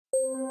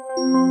The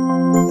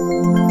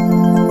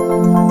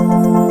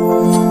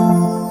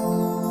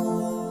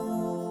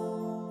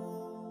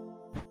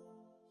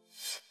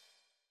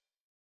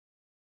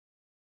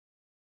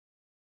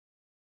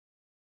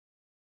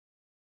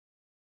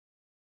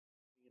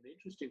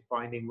interesting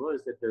finding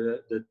was that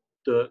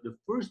the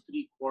first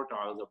three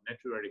quartiles of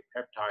natriuretic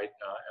peptide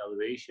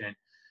elevation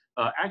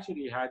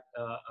actually had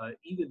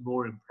even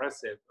more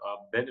impressive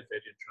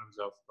benefit in terms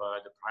of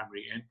the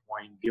primary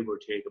endpoint, give or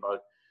take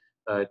about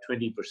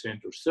 20%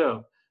 or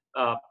so.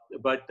 Uh,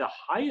 but the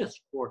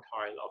highest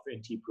quartile of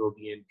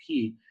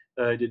NT-proBNP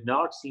did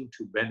not seem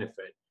to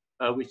benefit,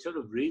 which sort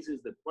of raises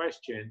the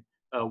question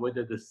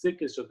whether the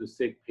sickest of the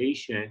sick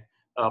patient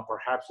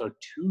perhaps are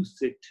too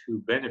sick to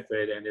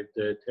benefit, and if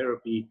the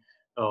therapy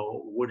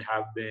would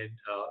have been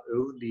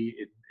only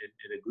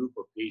in a group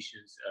of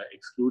patients,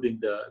 excluding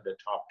the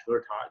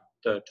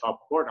top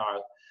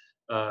quartile,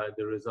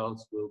 the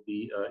results will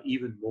be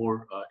even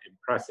more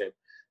impressive.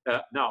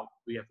 Now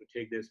we have to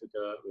take this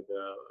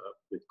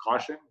with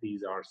caution.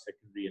 These are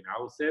secondary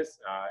analysis,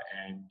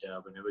 and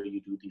whenever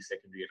you do these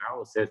secondary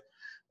analysis,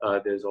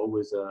 there's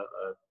always a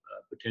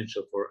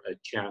potential for a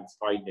chance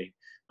finding.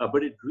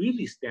 But it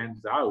really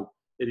stands out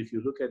that if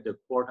you look at the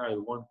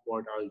quartile 1,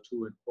 quartile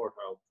 2, and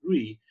quartile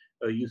 3,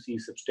 you see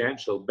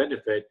substantial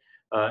benefit.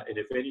 And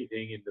if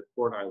anything, in the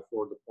quartile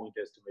 4, the point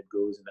estimate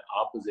goes in the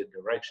opposite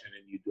direction,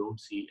 and you don't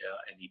see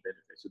any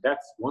benefit. So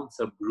that's one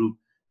subgroup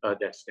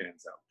that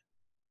stands out.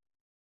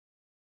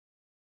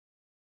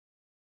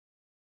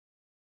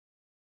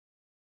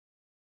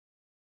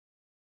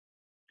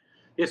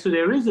 Yes, so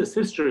there is a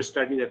sister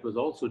study that was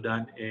also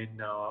done in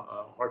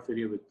heart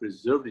failure with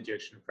preserved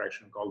ejection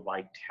fraction called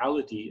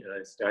Vitality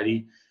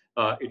study.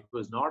 It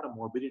was not a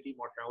morbidity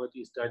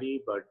mortality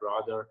study, but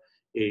rather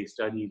a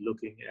study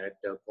looking at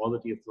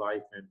quality of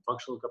life and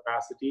functional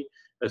capacity.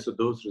 So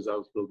those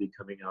results will be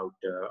coming out,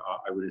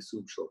 I would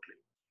assume, shortly.